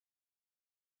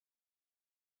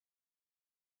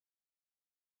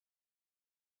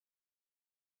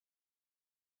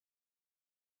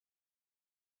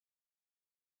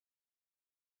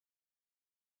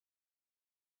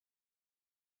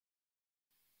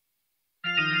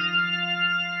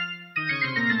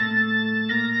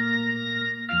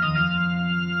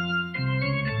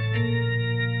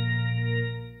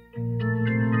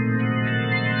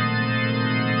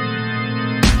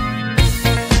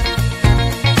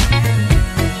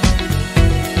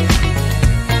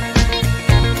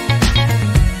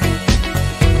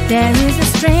There is a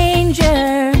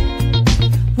stranger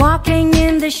walking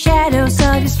in the shadows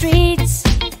of the streets.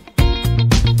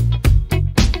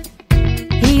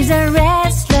 He's a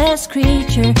restless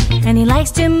creature, and he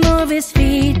likes to move his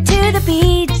feet to the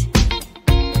beat.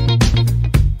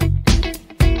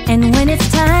 And when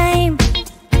it's time,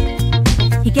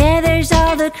 he gathers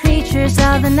all the creatures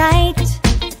of the night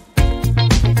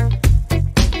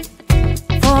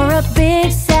for a big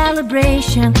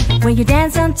celebration where you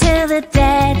dance until the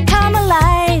dead come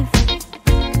alive.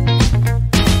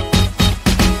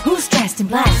 Who's dressed in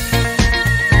black?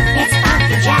 It's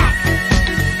Funky Jack.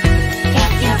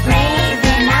 If you're brave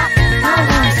enough,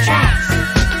 follow his tracks.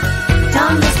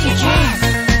 Don't miss your chance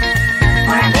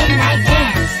for a midnight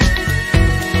dance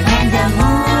when the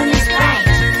moon is bright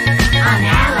on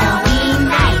Halloween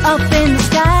night. Up in the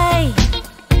sky,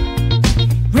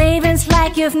 ravens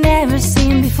like you've never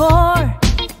seen before,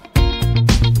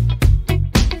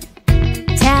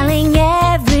 telling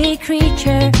every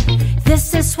creature,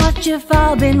 this is what you've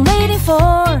all been waiting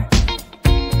for.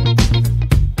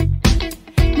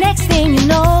 Next thing you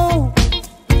know,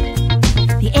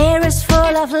 the air is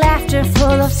full of laughter,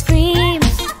 full of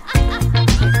screams,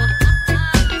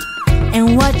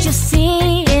 and what you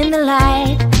see in the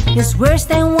light is worse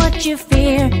than what you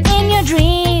fear in your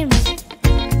dreams.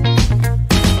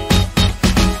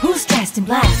 Who's dressed in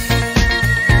black?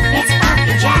 It's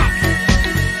Funky Jack.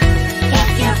 If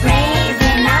you're brave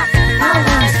enough,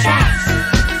 follow his tracks.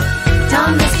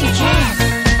 Don't miss your chance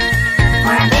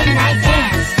for a midnight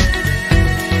dance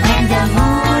when the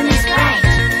moon is bright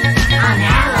on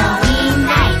Halloween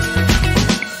night.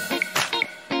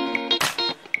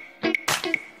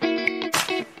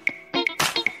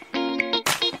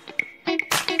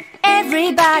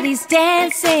 Everybody's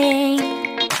dancing,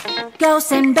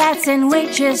 ghosts and bats and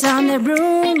witches on their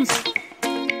brooms,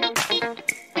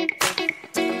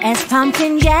 as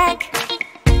Pumpkin Jack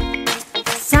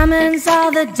summons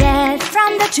all the dead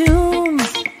from the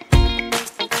tombs.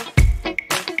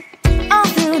 All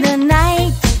through the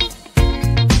night,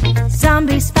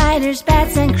 zombies, spiders,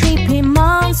 bats and creepy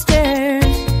monsters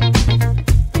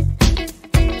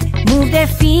move their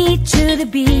feet to the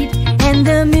beat, and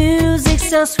the music's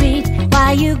so sweet.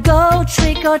 While you go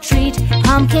trick or treat,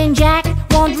 Pumpkin Jack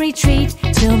won't retreat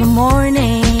till the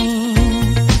morning.